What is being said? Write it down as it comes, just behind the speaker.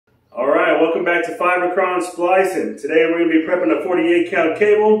welcome back to Fibercron Splicing. Today we're going to be prepping a 48 count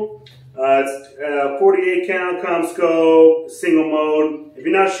cable. It's a 48 count CommScope single mode. If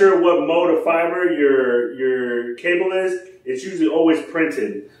you're not sure what mode of fiber your cable is, it's usually always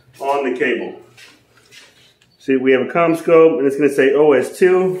printed on the cable. See, we have a CommScope and it's going to say OS2.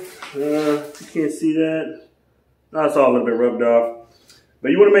 You can't see that. No, it's all a little bit rubbed off.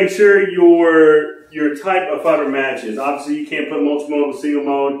 But you want to make sure your type of fiber matches. Obviously, you can't put multi-mode with single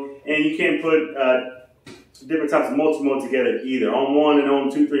mode, and you can't put different types of multi-mode together either. On 1 and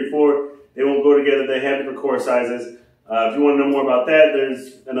on 2, 3, 4, they won't go together. They have different core sizes. If you want to know more about that,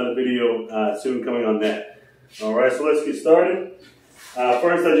 there's another video soon coming on that. All right, so let's get started.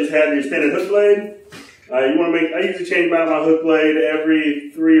 First, I just have your standard hook blade. You want to I usually change out my hook blade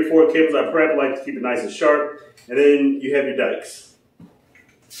every 3 or 4 cables I prep. I like to keep it nice and sharp. And then you have your dikes.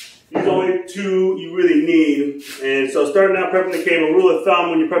 These are only 2 you really need. And so starting out prepping the cable, rule of thumb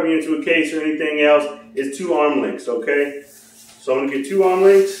when you're prepping into a case or anything else is 2 arm lengths, okay? So I'm going to get 2 arm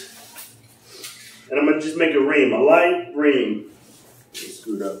lengths. And I'm going to just make a ream, a light ream.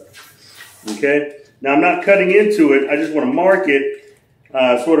 Screwed up. Okay? Now I'm not cutting into it. I just want to mark it,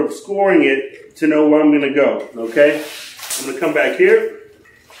 sort of scoring it to know where I'm going to go, okay? I'm going to come back here.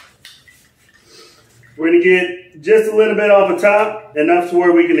 We're going to get just a little bit off the top, enough to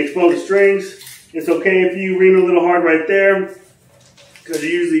where we can expose the strings. It's okay if you ream a little hard right there, because you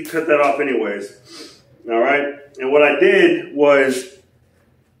usually cut that off anyways. All right, and what I did was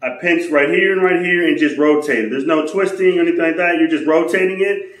I pinched right here and just rotated. There's no twisting or anything like that. You're just rotating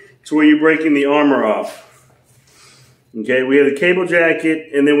it to where you're breaking the armor off. Okay, we have the cable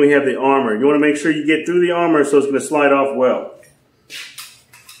jacket, and then we have the armor. You want to make sure you get through the armor so it's going to slide off well.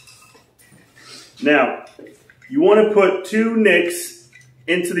 Now, you want to put 2 nicks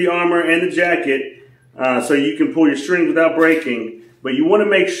into the armor and the jacket so you can pull your strings without breaking. But you want to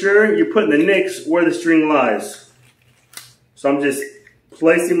make sure you're putting the nicks where the string lies. So I'm just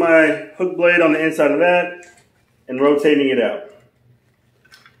placing my hook blade on the inside of that and rotating it out.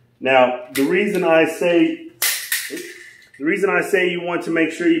 Now, the reason I say you want to make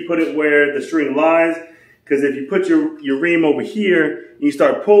sure you put it where the string lies, because if you put your ream over here and you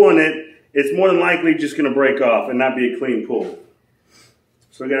start pulling it, it's more than likely just going to break off and not be a clean pull.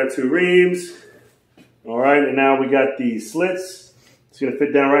 So we got our 2 reams. All right, and now we got the slits. It's going to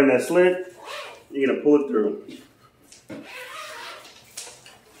fit down right in that slit. You're going to pull it through.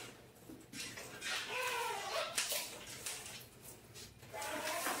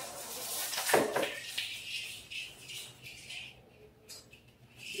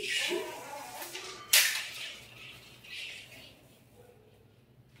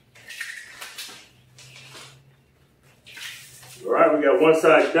 All right, we got one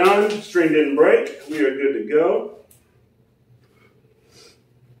side done. String didn't break. We are good to go.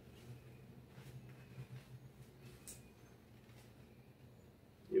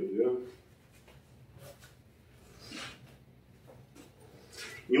 Here we go.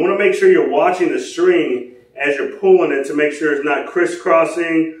 You want to make sure you're watching the string as you're pulling it to make sure it's not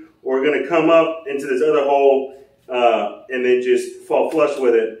crisscrossing or going to come up into this other hole and then just fall flush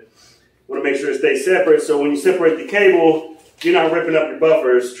with it. You want to make sure it stays separate so when you separate the cable, you're not ripping up your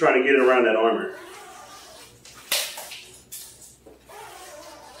buffers trying to get it around that armor.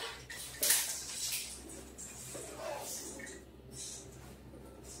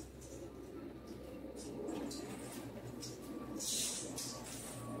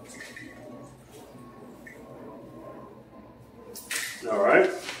 All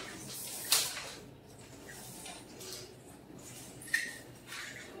right.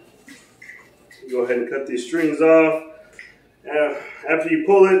 Go ahead and cut these strings off. After you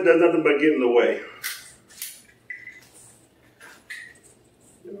pull it, there's nothing but get in the way.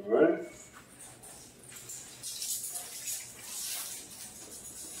 All right.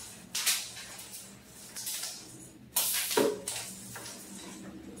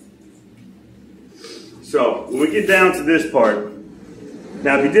 So when we get down to this part,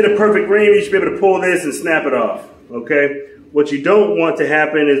 now if you did a perfect ream, you should be able to pull this and snap it off, okay? What you don't want to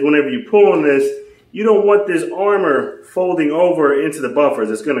happen is whenever you pull on this, you don't want this armor folding over into the buffers.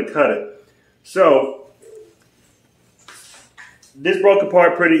 It's going to cut it. So this broke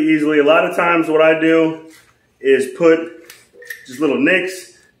apart pretty easily. A lot of times what I do is put just little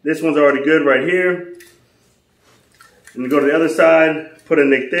nicks. This one's already good right here. And go to the other side, put a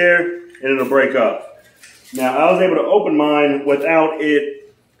nick there, and it'll break off. Now I was able to open mine without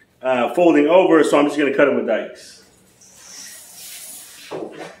it folding over, so I'm just going to cut it with dikes.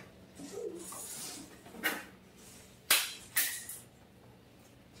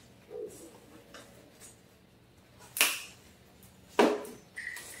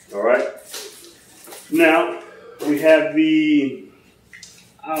 All right. Now we have the,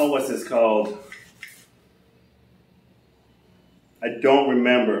 oh, what's this called? I don't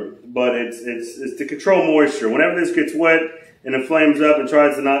remember, but it's to control moisture. Whenever this gets wet and it flames up and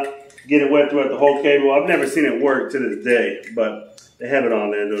tries to not get it wet throughout the whole cable, I've never seen it work to this day, but they have it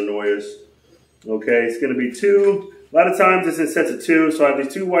on there to annoy us. Okay, it's going to be 2. A lot of times it's in sets of 2, so I have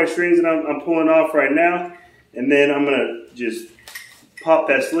these 2 white strings that I'm pulling off right now, and then I'm going to just pop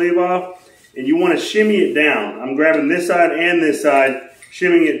that sleeve off, and you want to shimmy it down. I'm grabbing this side and this side,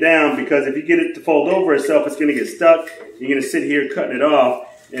 shimmying it down, because if you get it to fold over itself, it's going to get stuck. You're going to sit here cutting it off,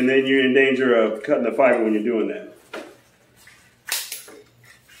 and then you're in danger of cutting the fiber when you're doing that.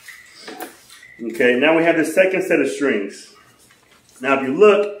 Okay, now we have the second set of strings. Now if you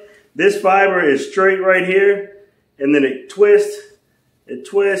look, this fiber is straight right here, and then it twists, and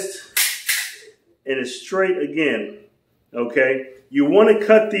it's straight again. Okay, you want to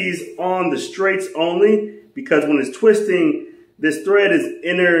cut these on the straights only, because when it's twisting, this thread is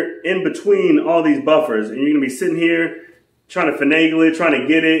in between all these buffers, and you're going to be sitting here trying to finagle it, trying to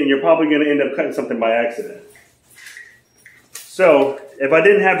get it, and you're probably going to end up cutting something by accident. So if I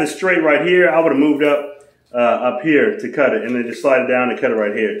didn't have the straight right here, I would have moved up here to cut it, and then just slide it down and cut it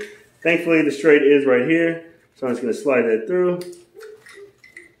right here. Thankfully, the straight is right here, so I'm just going to slide that through.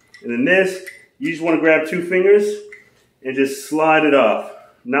 And then this, you just want to grab 2 fingers and just slide it off,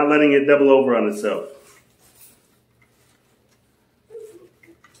 not letting it double over on itself.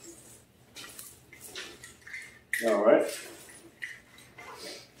 All right.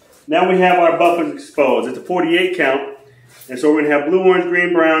 Now we have our buffers exposed. It's a 48 count. And so we're going to have blue, orange,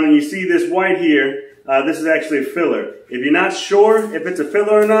 green, brown. And you see this white here. This is actually a filler. If you're not sure if it's a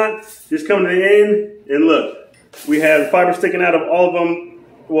filler or not, just come to the end and look. We have fiber sticking out of all of them.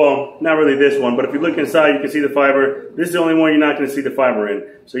 Well, not really this one, but if you look inside, you can see the fiber. This is the only one you're not going to see the fiber in.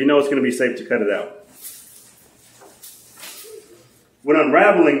 So you know it's going to be safe to cut it out. When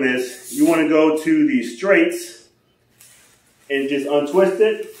unraveling this, you want to go to the straights and just untwist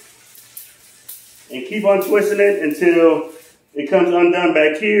it. And keep on twisting it until it comes undone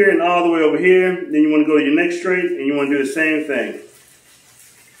back here and all the way over here. Then you want to go to your next straight and you want to do the same thing.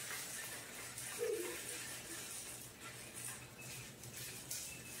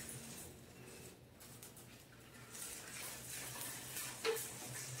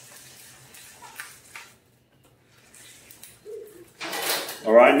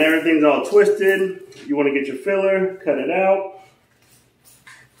 All right, and everything's all twisted. You want to get your filler, cut it out.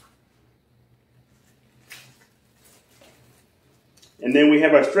 And then we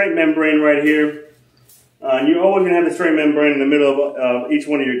have our straight membrane right here. You're always going to have the straight membrane in the middle of each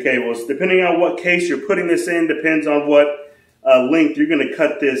one of your cables. Depending on what case you're putting this in, depends on what length you're going to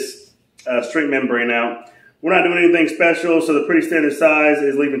cut this straight membrane out. We're not doing anything special, so the pretty standard size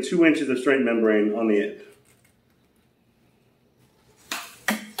is leaving 2 inches of straight membrane on the end.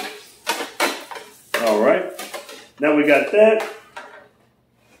 All right, now we got that.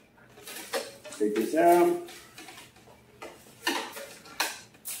 Take this out.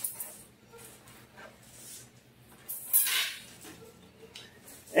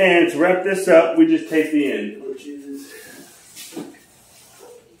 And to wrap this up, we just tape the end. Oh, Jesus.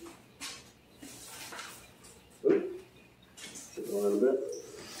 A little bit.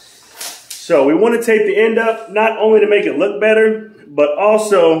 So we want to tape the end up, not only to make it look better, but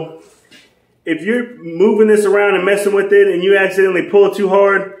also if you're moving this around and messing with it and you accidentally pull it too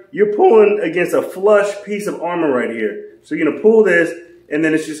hard, you're pulling against a flush piece of armor right here. So you're going to pull this and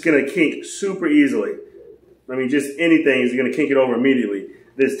then it's just going to kink super easily. I mean, just anything is going to kink it over immediately.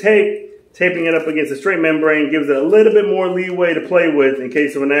 This taping it up against the straight membrane gives it a little bit more leeway to play with in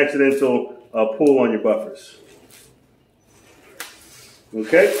case of an accidental pull on your buffers.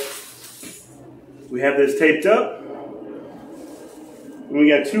 Okay, we have this taped up. And we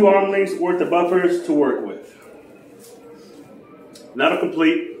got 2 arm lengths worth of buffers to work with. Now to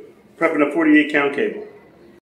complete, prepping a 48 count cable.